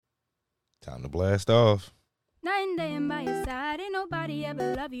Time to blast off. Night and day and by your side, ain't nobody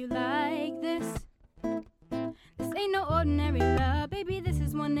ever love you like this. This ain't no ordinary love, baby, this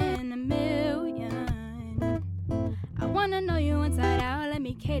is one in a million. I wanna know you inside out, let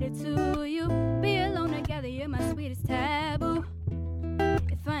me cater to you. Be alone together, you're my sweetest taboo.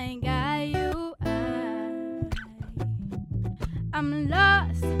 If I ain't got you, I'm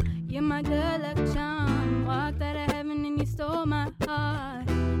lost. You're my good luck charm. Walked out of heaven and you stole my heart.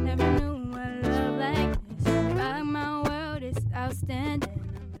 Never knew a love like this. Rock my world is outstanding.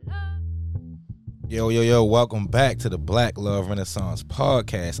 Yo, welcome back to the Black Love Renaissance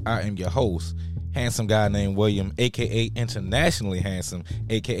podcast. I am your host, handsome guy named William, aka internationally handsome,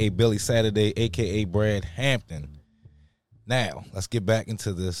 aka Billy Saturday, aka Brad Hampton. Now, let's get back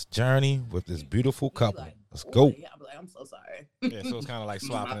into this journey with this beautiful couple. Let's go. Yeah, I'm so sorry. Yeah, so it's kind of like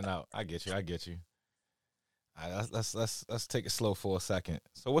swapping it out. I get you. All right, let's take it slow for a second.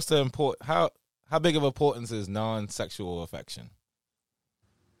 So, what's the how big of importance is non-sexual affection?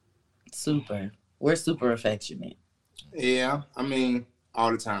 Super. We're super affectionate. Yeah, I mean,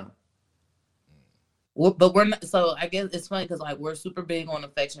 all the time. But we're not. So I guess it's funny because like we're super big on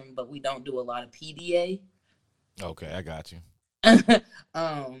affection, but we don't do a lot of PDA. Okay, I got you.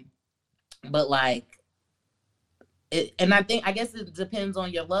 But like, and I guess it depends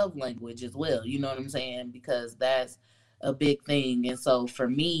on your love language as well. You know what I'm saying? Because that's a big thing. And so for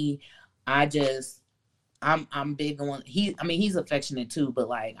me, I'm big on he's affectionate too, but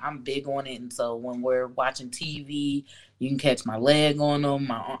like I'm big on it. And so when we're watching TV, you can catch my leg on them.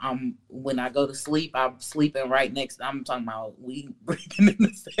 When I go to sleep, I'm sleeping right next. I'm talking about we breathing in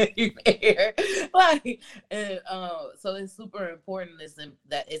the same air, like, and so it's super important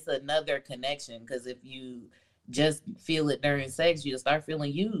that it's another connection, because if you just feel it during sex, you start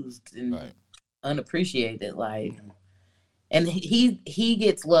feeling used and unappreciated, like. And he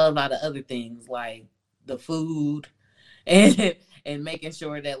gets love out of other things like the food and making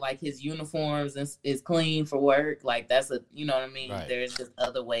sure that like his uniforms is clean for work. Like that's you know what I mean? Right. There's just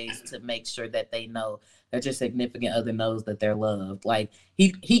other ways to make sure that they know that your significant other knows that they're loved. Like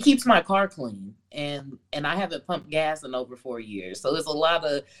he keeps my car clean and I haven't pumped gas in over 4 years. So there's a lot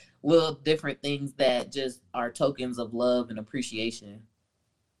of little different things that just are tokens of love and appreciation.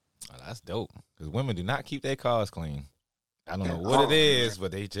 Oh, that's dope. Because women do not keep their cars clean. I don't know what it is,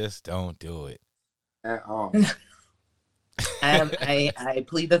 but they just don't do it. At all. I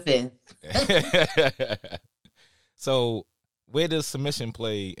plead the fifth. So, where does submission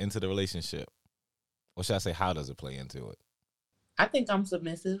play into the relationship? Or should I say, how does it play into it? I think I'm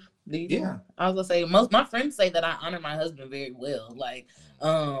submissive. Yeah. I was gonna say most my friends say that I honor my husband very well. Like,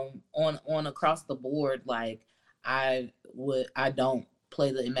 on across the board, like I don't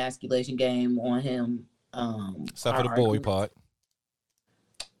play the emasculation game on him. Except for the boy part.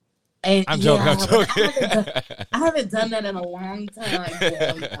 And I'm joking. I haven't done that in a long time.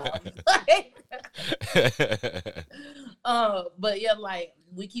 But yeah, like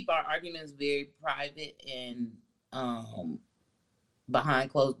we keep our arguments very private and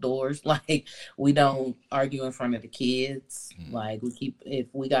behind closed doors. Like we don't argue in front of the kids. Like if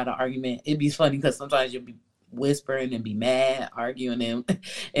we got an argument, it'd be funny because sometimes you'll be whispering and be mad, arguing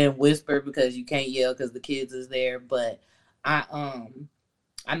and whisper because you can't yell because the kids is there. But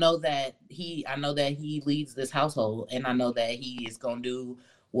I know that he leads this household, and I know that he is gonna do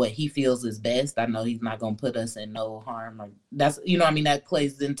what he feels is best. I know he's not gonna put us in no harm, or that's that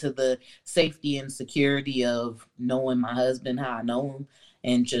plays into the safety and security of knowing my husband how I know him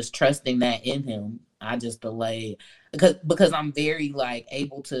and just trusting that in him. I just delay because I'm very like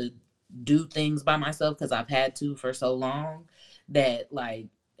able to do things by myself because I've had to for so long that like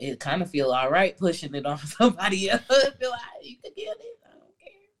it kind of feel all right pushing it on somebody else. Feel like you could get it. I don't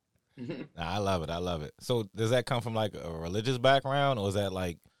care. Nah, I love it. So does that come from like a religious background, or is that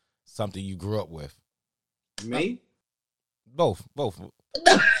like something you grew up with? Me? Both.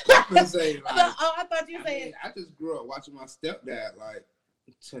 I say, like, I thought you said. I just grew up watching my stepdad, like,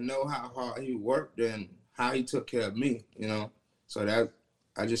 to know how hard he worked and how he took care of me, you know. So that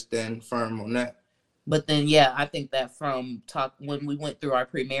I just stand firm on that. But then, yeah, I think that from when we went through our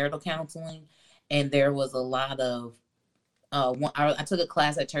premarital counseling, and there was a lot of, I took a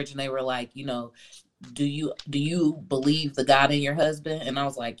class at church, and they were like, you know, do you believe the God in your husband? And I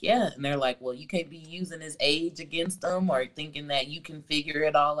was like, yeah. And they're like, well, you can't be using his age against him or thinking that you can figure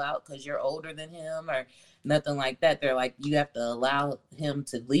it all out because you're older than him or nothing like that. They're like, you have to allow him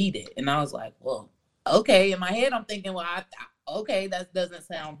to lead it. And I was like, well, okay. In my head, I'm thinking, well, okay, that doesn't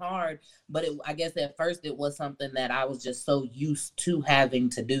sound hard, but I guess at first it was something that I was just so used to having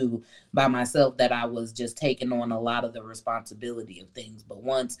to do by myself that I was just taking on a lot of the responsibility of things. But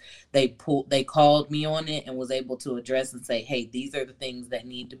once they called me on it and was able to address and say, hey, these are the things that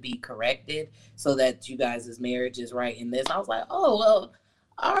need to be corrected so that you guys' marriage is right in this. I was like, oh, well,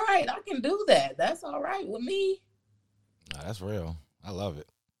 all right, I can do that. That's all right with me. Nah, that's real. I love it.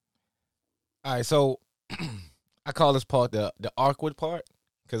 All right, so I call this part the awkward part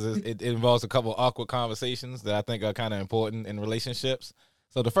because it involves a couple of awkward conversations that I think are kind of important in relationships.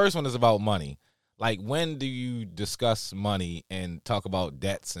 So the first one is about money. Like, when do you discuss money and talk about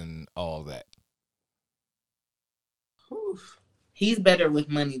debts and all that? He's better with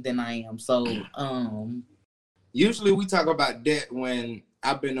money than I am. So, usually we talk about debt when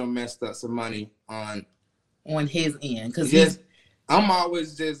I've been messed up some money on his end. Because I'm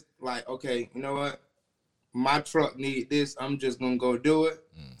always just like, okay, you know what? My truck need this. I'm just going to go do it.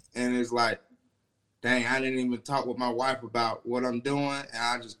 And it's like, dang, I didn't even talk with my wife about what I'm doing. And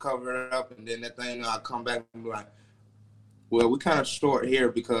I just cover it up. And then that thing, I come back and be like, well, we kind of short here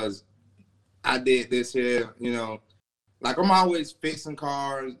because I did this here, you know. Like, I'm always fixing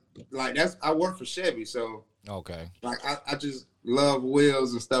cars. Like, I work for Chevy. So, okay. Like, I just love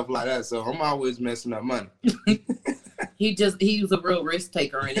wheels and stuff like that. So I'm always messing up money. He was a real risk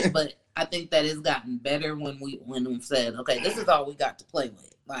taker in it, but I think that it's gotten better when we said, okay, this is all we got to play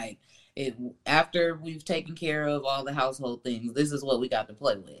with. Like, after we've taken care of all the household things, this is what we got to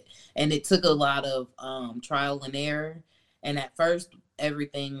play with. And it took a lot of trial and error. And at first,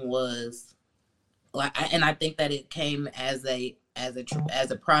 everything was like, and I think that it came as a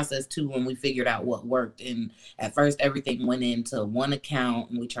process too when we figured out what worked. And at first, everything went into one account,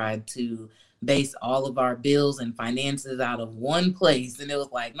 and we tried to base all of our bills and finances out of one place. And it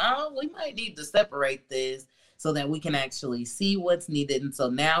was like, no, we might need to separate this so that we can actually see what's needed. And so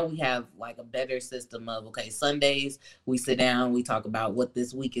now we have like a better system of, okay, Sundays, we sit down, we talk about what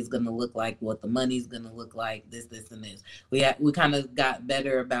this week is going to look like, what the money's going to look like, this, and this. We kind of got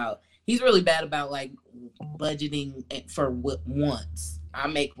better about, he's really bad about like budgeting for once. I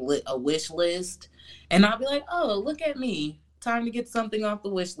make a wish list and I'll be like, oh, look at me. Time to get something off the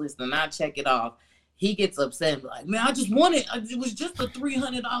wish list, and I check it off. He gets upset and be like, man, I just want it. It was just a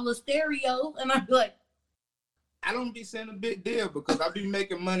 $300 stereo. And I'd be like, I don't be saying a big deal because I be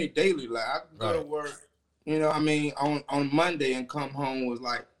making money daily. Like, I can go to work, you know what I mean, on Monday and come home with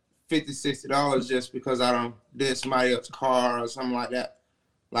like $50, $60 just because I don't did somebody else's car or something like that.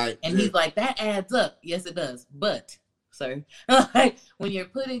 Like, and he's like, that adds up. Yes, it does. But, sir, like, when you're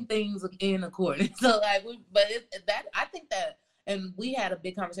putting things in accordance, so like, I think that, and we had a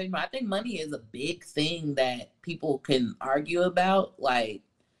big conversation, but I think money is a big thing that people can argue about. Like,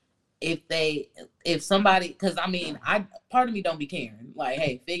 if somebody, because I mean, part of me don't be caring. Like,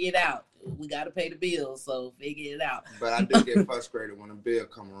 hey, figure it out. We got to pay the bills, so figure it out. But I do get frustrated when a bill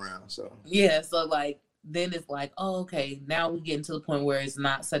come around. So yeah, so like, then it's like, oh, okay, now we getting to the point where it's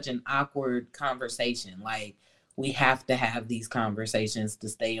not such an awkward conversation. Like, we have to have these conversations to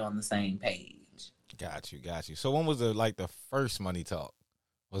stay on the same page. Got you. So when was the first money talk?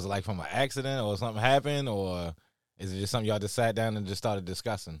 Was it like from an accident or something happened, or is it just something y'all just sat down and just started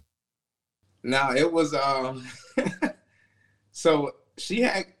discussing? No, it was so she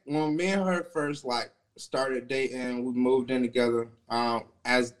had, when me and her first like started dating, we moved in together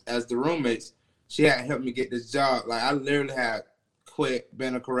as the roommates. She had helped me get this job. Like, I literally had quit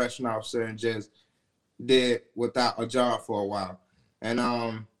being a correction officer and just did without a job for a while.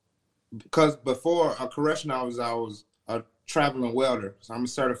 And because before a correction officer, I was a traveling welder. So I'm a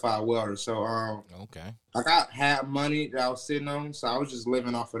certified welder. So okay. Like, I had money that I was sitting on, so I was just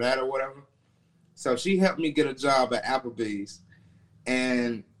living off of that or whatever. So she helped me get a job at Applebee's.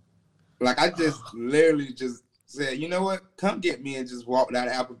 And like, I just literally just said, you know what, come get me, and just walked out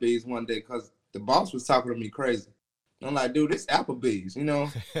of Applebee's one day because the boss was talking to me crazy. And I'm like, dude, this Applebee's, you know?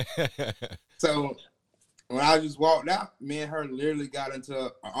 So when I just walked out, me and her literally got into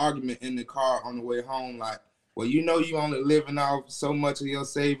an argument in the car on the way home. Like, well, you know, you only living off so much of your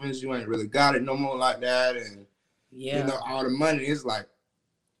savings. You ain't really got it no more like that. And, you know, all the money is like,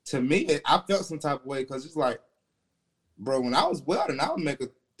 to me, I felt some type of way because it's like, bro, when I was welding, I would make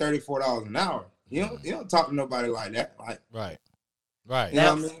 $34 an hour. You don't talk to nobody like that. Like, right. You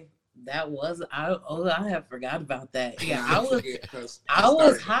know what I mean? That was I have forgot about that. Yeah, I was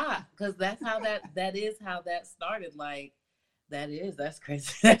was high because that's how that is how that started. Like, that's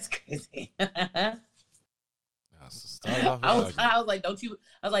crazy. That's crazy. Start off I was like, don't you?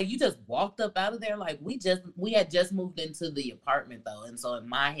 I was like, you just walked up out of there. Like we had just moved into the apartment though, and so in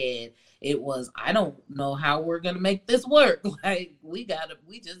my head it was, I don't know how we're gonna make this work. Like we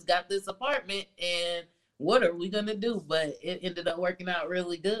just got this apartment, and what are we gonna do? But it ended up working out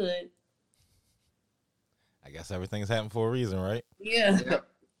really good. I guess everything's happened for a reason, right? Yeah.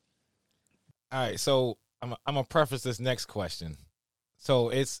 All right, so I'm gonna preface this next question. So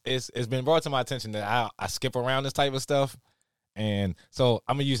it's been brought to my attention that I skip around this type of stuff, and so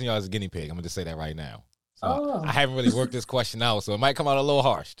I'm using y'all as a guinea pig. I'm gonna just say that right now. So I haven't really worked this question out, so it might come out a little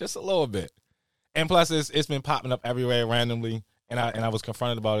harsh, just a little bit. And plus, it's been popping up everywhere randomly, and I was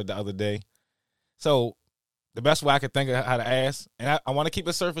confronted about it the other day. So the best way I could think of how to ask, and I want to keep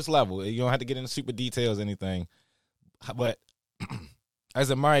it surface level. You don't have to get into super details or anything, but as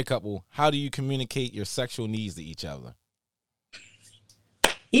a married couple, how do you communicate your sexual needs to each other?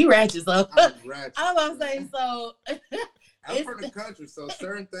 He ratchets up. I'm about to say, so. I'm from the country, so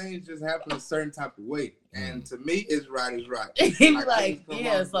certain things just happen a certain type of way. And to me, it's right is right. He be like,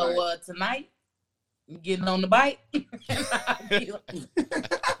 yeah, so tonight, you getting on the bike? He be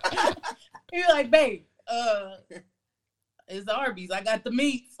like, babe, it's Arby's. I got the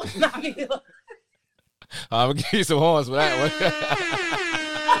meats. I'm going to give you some horns for that one.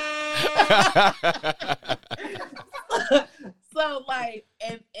 So, like,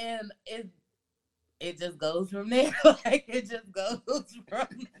 and it just goes from there. Like, it just goes from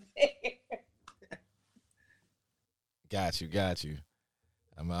there. Got you.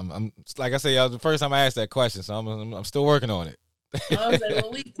 I'm like I said, y'all, the first time I asked that question, so I'm still working on it. I was like, well,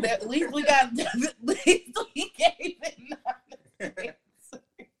 at least we got, at least we gave it.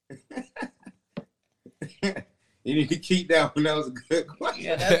 You need to keep that one. That was a good question.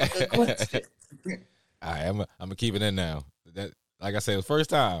 Yeah, that's a good question. All right, I'm gonna keep it in now. That, like I said, it was first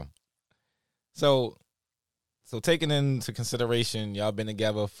time. So taking into consideration, y'all been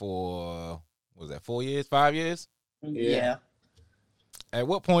together for, what was that, 4 years, 5 years? Yeah. At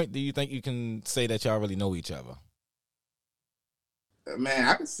what point do you think you can say that y'all really know each other? Man,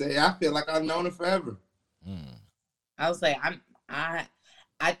 I can say I feel like I've known her forever. I would say I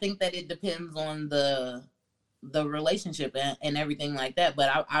think that it depends on the relationship and everything like that.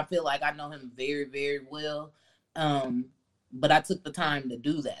 But I feel like I know him very, very well. But I took the time to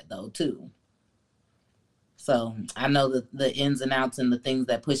do that though too. So I know the ins and outs and the things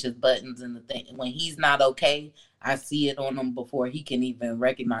that push his buttons and the thing when he's not okay, I see it on him before he can even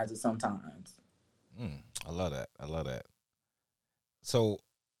recognize it sometimes. I love that. So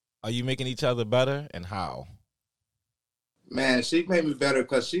are you making each other better, and how? Man, she made me better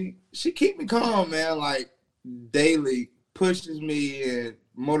because she keep me calm, man. Like daily pushes me and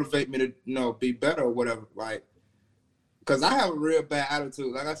motivate me to be better or whatever. Like, because I have a real bad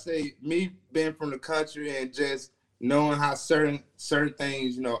attitude. Like I say, me being from the country and just knowing how certain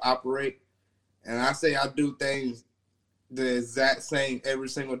things, operate. And I say I do things the exact same every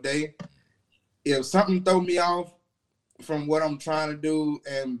single day. If something throw me off from what I'm trying to do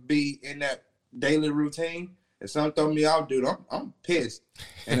and be in that daily routine, if something throw me off, dude, I'm pissed.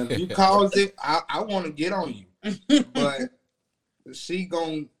 And if you cause it, I want to get on you. But she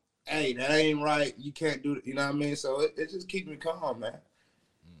gon', hey, that ain't right. You can't do it. You know what I mean? So it just keeps me calm, man.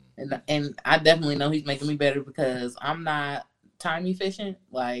 And I definitely know he's making me better because I'm not time efficient,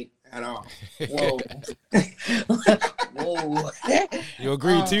 like at all. Whoa. Whoa. You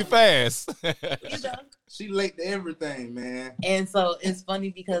agree too fast. She late to everything, man. And so it's funny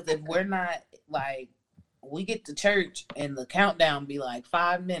because if we're not, like, we get to church and the countdown be like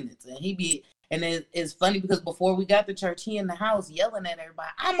 5 minutes and it's funny because before we got to church, he in the house yelling at everybody,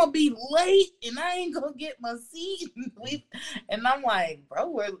 I'm gonna be late and I ain't gonna get my seat. And I'm like,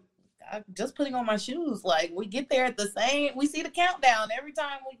 bro, I'm just putting on my shoes. Like, we get there we see the countdown every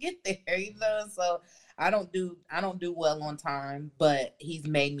time we get there, so I don't do well on time, but he's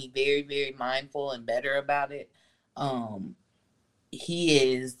made me very, very mindful and better about it.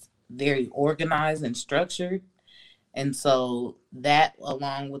 He is very organized and structured. And so that,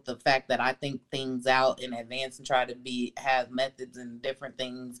 along with the fact that I think things out in advance and try to have methods and different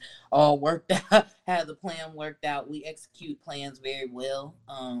things all worked out, have the plan worked out. We execute plans very well.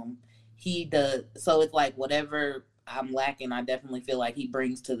 He does. So it's like whatever I'm lacking, I definitely feel like he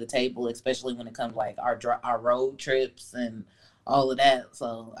brings to the table, especially when it comes like our road trips and all of that.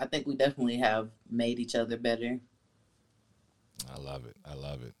 So I think we definitely have made each other better. I love it.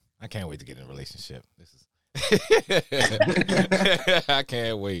 I can't wait to get in a relationship. I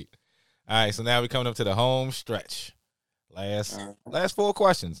can't wait. All right, so now we're coming up to the home stretch. Last 4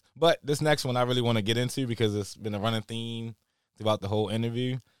 questions. But this next one I really want to get into because it's been a running theme throughout the whole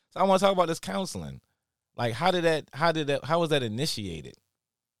interview. So I want to talk about this counseling. Like, how was that initiated?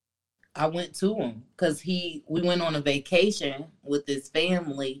 I went to him because we went on a vacation with his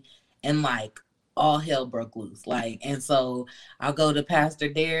family, and like all hell broke loose. Like, and so I'll go to Pastor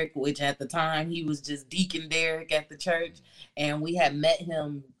Derek, which at the time he was just Deacon Derek at the church, and we had met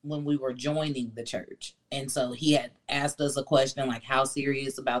him when we were joining the church. And so he had asked us a question like, how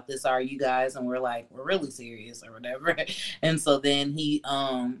serious about this are you guys? And we're like, we're really serious or whatever. And so then he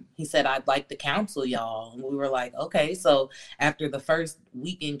said, I'd like to counsel y'all. And we were like, okay. So after the first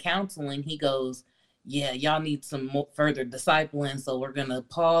week in counseling, he goes, yeah, y'all need some more further discipling. So we're going to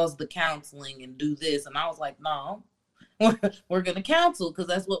pause the counseling and do this. And I was like, no, we're going to counsel because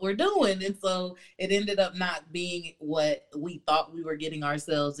that's what we're doing. And so it ended up not being what we thought we were getting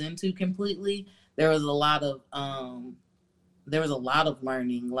ourselves into completely. There was a lot of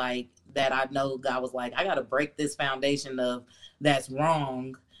learning like that. I know God was like, I got to break this foundation of that's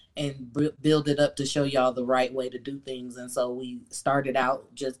wrong and build it up to show y'all the right way to do things. And so we started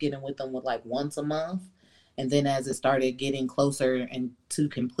out just getting with them with like once a month. And then as it started getting closer and to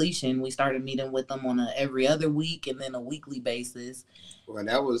completion, we started meeting with them on a every other week and then a weekly basis. Well,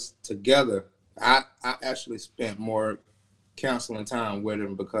 that was together. I actually spent more counseling time with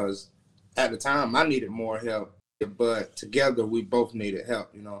him because at the time I needed more help, but together we both needed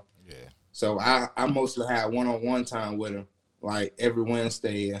help, you know? Yeah. So I mostly had one-on-one time with him, like every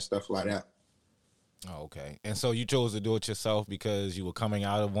Wednesday and stuff like that. Oh, okay. And so you chose to do it yourself because you were coming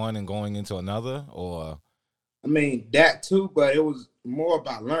out of one and going into another, or? I mean, that too, but it was more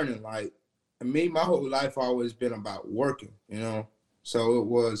about learning. Like, me, my whole life always been about working, you know? So it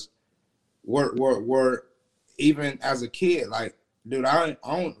was work. Even as a kid, like, dude, I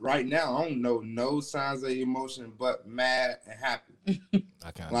don't right now, I don't know no signs of emotion but mad and happy.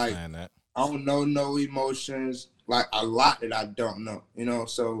 I can understand that. I don't know no emotions, like a lot that I don't know, you know?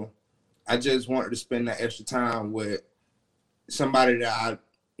 So I just wanted to spend that extra time with somebody that I,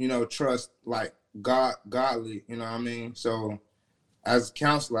 you know, trust, like godly, you know what I mean? So as a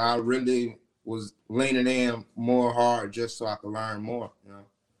counselor, I really was leaning in more hard just so I could learn more, you know?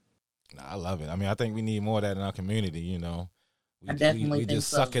 I love it. I mean, I think we need more of that in our community, you know? I definitely we think just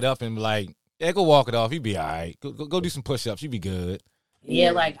so. Suck it up and be like, yeah, go walk it off. You be all right. Go do some push-ups. You be good.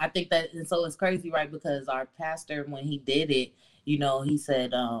 Yeah, like I think that, and so it's crazy, right? Because our pastor, when he did it, you know, he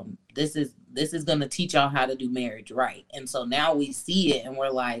said, this is going to teach y'all how to do marriage right. And so now we see it and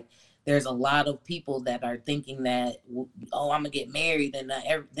we're like, there's a lot of people that are thinking that, oh, I'm going to get married and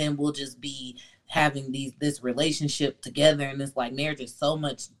then we'll just be having this relationship together. And it's like marriage is so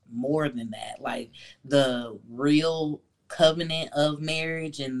much more than that. Like the real covenant of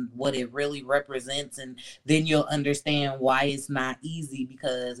marriage and what it really represents, and then you'll understand why it's not easy,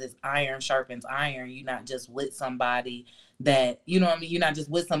 because it's iron sharpens iron. You're not just with somebody that, you know what I mean, you're not just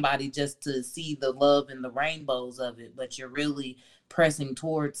with somebody just to see the love and the rainbows of it, but you're really pressing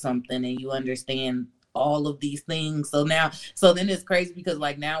towards something and you understand all of these things. So then it's crazy because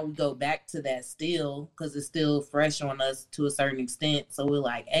like now we go back to that still because it's still fresh on us to a certain extent. So we're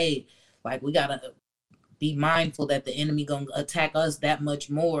like, hey, like we gotta be mindful that the enemy gonna attack us that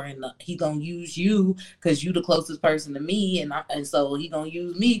much more, and he gonna use you because you the closest person to me, and so he gonna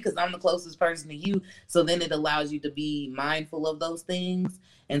use me because I'm the closest person to you. So then it allows you to be mindful of those things.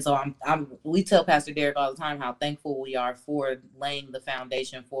 And so we tell Pastor Derek all the time how thankful we are for laying the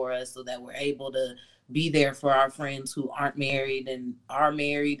foundation for us so that we're able to be there for our friends who aren't married and are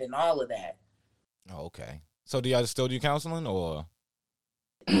married and all of that. Oh, okay. So do y'all still do counseling, or?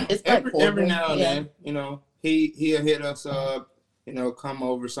 It's every now and then, you know, he'll hit us up, you know, come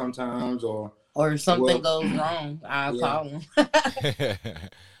over sometimes, or if something goes wrong, I'll call him.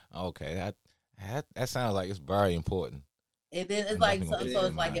 Okay, that sounds like it's very important. It is. It's like so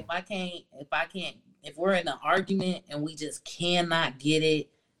it's like if we're in an argument and we just cannot get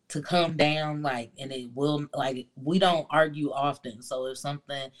it to come down, like, and it will, like, we don't argue often. So if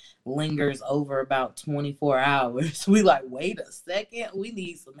something lingers over about 24 hours, we like, wait a second, we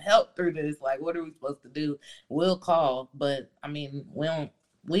need some help through this. Like, what are we supposed to do? We'll call. But I mean,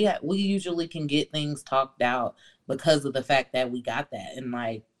 we usually can get things talked out because of the fact that we got that. And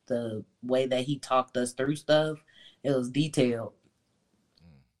like the way that he talked us through stuff, it was detailed.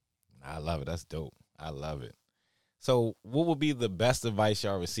 I love it. That's dope. I love it. So what would be the best advice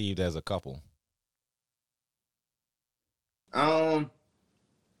y'all received as a couple? I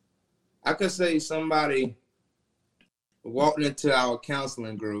could say somebody walked into our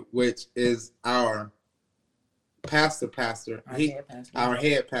counseling group, which is our pastor, our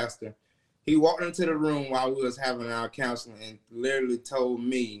head pastor. He walked into the room while we was having our counseling and literally told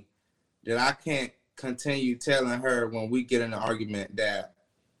me that I can't continue telling her when we get in an argument that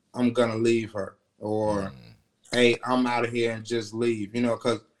I'm going to leave her. or hey, I'm out of here and just leave, you know,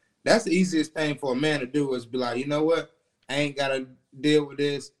 because that's the easiest thing for a man to do is be like, you know what, I ain't got to deal with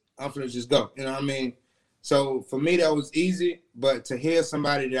this. I'm finna just go, you know what I mean? So for me, that was easy, but to hear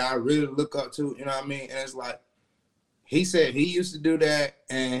somebody that I really look up to, you know what I mean? And it's like, he said he used to do that,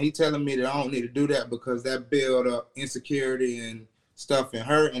 and he telling me that I don't need to do that because that build up insecurity and stuff in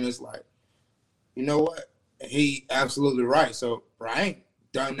her. And it's like, you know what? He absolutely right. So I ain't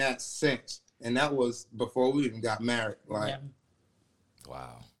done that since. And that was before we even got married. Like,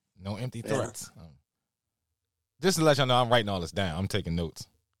 wow. No empty threats. Just to let y'all know, I'm writing all this down. I'm taking notes.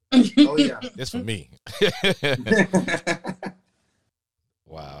 oh, yeah. It's for me.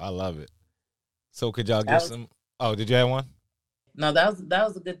 Wow, I love it. So could y'all give some... Oh, did you have one? No, that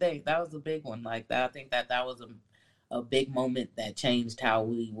was a good thing. That was a big one. Like that, I think that was a big moment that changed how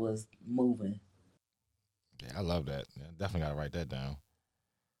we was moving. Yeah, I love that. Yeah, definitely got to write that down.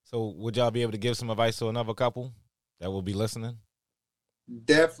 So would y'all be able to give some advice to another couple that will be listening?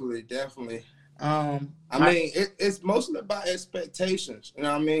 Definitely. I mean, it's mostly about expectations. You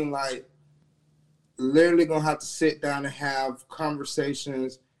know what I mean? Like, literally gonna have to sit down and have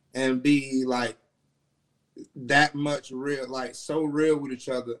conversations and be like that much real, like so real with each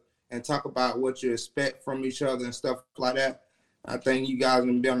other, and talk about what you expect from each other and stuff like that. I think you guys are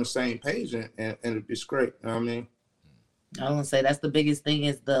gonna be on the same page, and it's great. You know what I mean? I was gonna say that's the biggest thing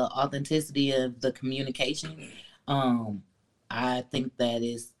is the authenticity of the communication. I think that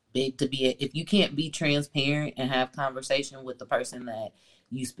is big to be. If you can't be transparent and have conversation with the person that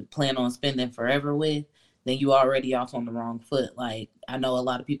you plan on spending forever with, then you already off on the wrong foot. Like, I know a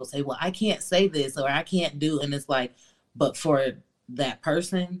lot of people say, well, I can't say this or I can't do, and it's like, but for that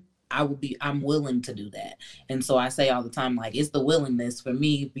person, I'm willing to do that. And so I say all the time, like, it's the willingness for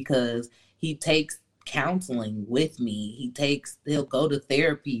me, because he takes counseling with me. He'll go to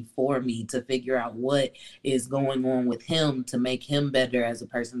therapy for me to figure out what is going on with him to make him better as a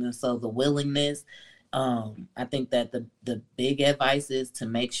person. And so the willingness, I think that the big advice is to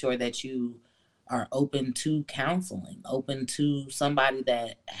make sure that you are open to counseling, open to somebody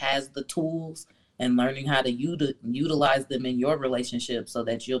that has the tools, and learning how to utilize them in your relationship so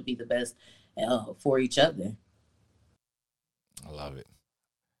that you'll be the best for each other. I love it.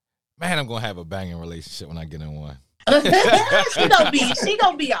 Man, I'm gonna have a banging relationship when I get in one. she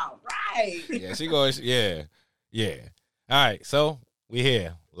gonna be all right. Yeah, she goes. Yeah. All right, so we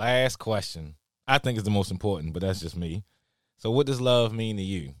here. Last question. I think it's the most important, but that's just me. So, what does love mean to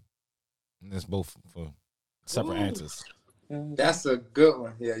you? And it's both for separate answers. That's a good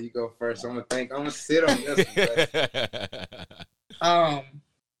one. Yeah, you go first. I'm gonna sit on this one.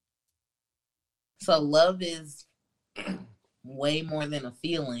 So love is way more than a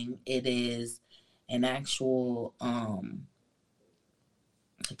feeling. It is an actual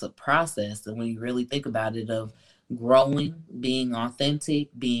it's a process. And when you really think about it, of growing, being authentic,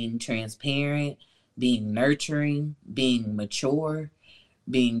 being transparent, being nurturing, being mature,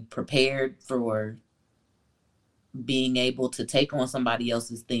 being prepared for being able to take on somebody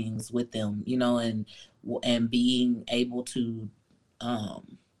else's things with them, you know, and being able to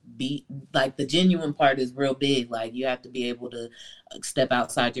be like, the genuine part is real big. Like, you have to be able to step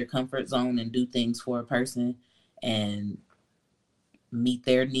outside your comfort zone and do things for a person and meet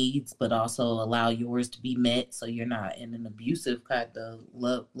their needs, but also allow yours to be met, so you're not in an abusive kind of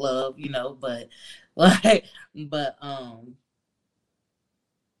love, you know, but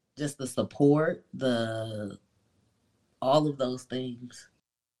just the support, all of those things.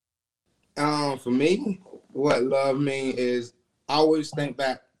 For me, what love means is, I always think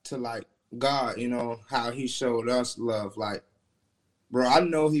back to like God, you know, how he showed us love. Like, bro, I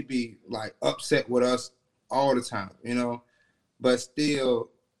know he be like upset with us all the time, you know, but still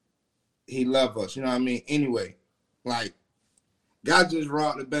he love us, you know what I mean? Anyway, like, God just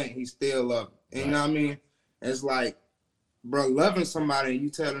robbed the bank, he still love him. And you know what I mean? It's like, bro, loving somebody and you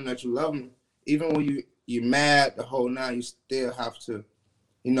tell them that you love them, even when you're mad the whole night, you still have to,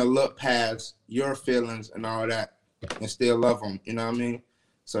 you know, look past your feelings and all that and still love them. You know what I mean?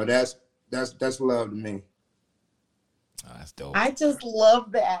 So that's love to me. Oh, that's dope. I just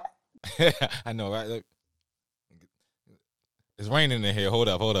love that. I know, right? Look, it's raining in here. Hold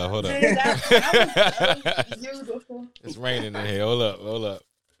up. Dude, that was so beautiful. It's raining in here. Hold up.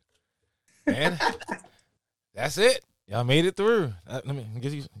 Man, that's it. Y'all made it through. Let me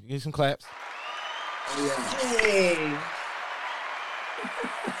give you some claps. Hey.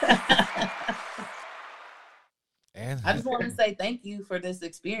 And I just want to say thank you for this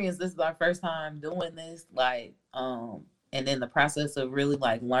experience. This is our first time doing this. Like, and in the process of really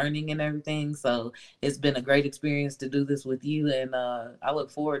like learning and everything. So it's been a great experience to do this with you, and I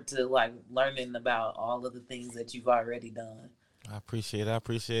look forward to like learning about all of the things that you've already done. I appreciate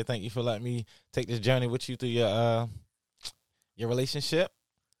it. Thank you for letting me take this journey with you through your relationship.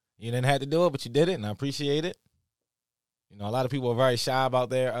 You didn't have to do it, but you did it, and I appreciate it. You know, a lot of people are very shy about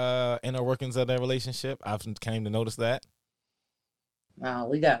their inner workings of their relationship. I've came to notice that.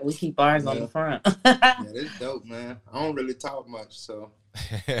 We keep ours on the front. Yeah, it's dope, man. I don't really talk much, so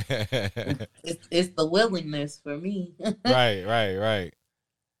it's the willingness for me. Right.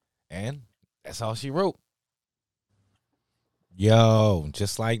 And that's all she wrote. Yo,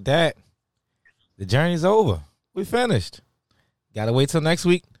 just like that, the journey's over. We finished. Gotta wait till next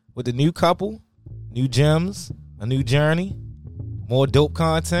week with the new couple, new gems, a new journey, more dope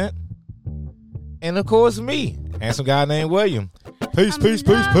content, and of course me, handsome guy named William. Peace.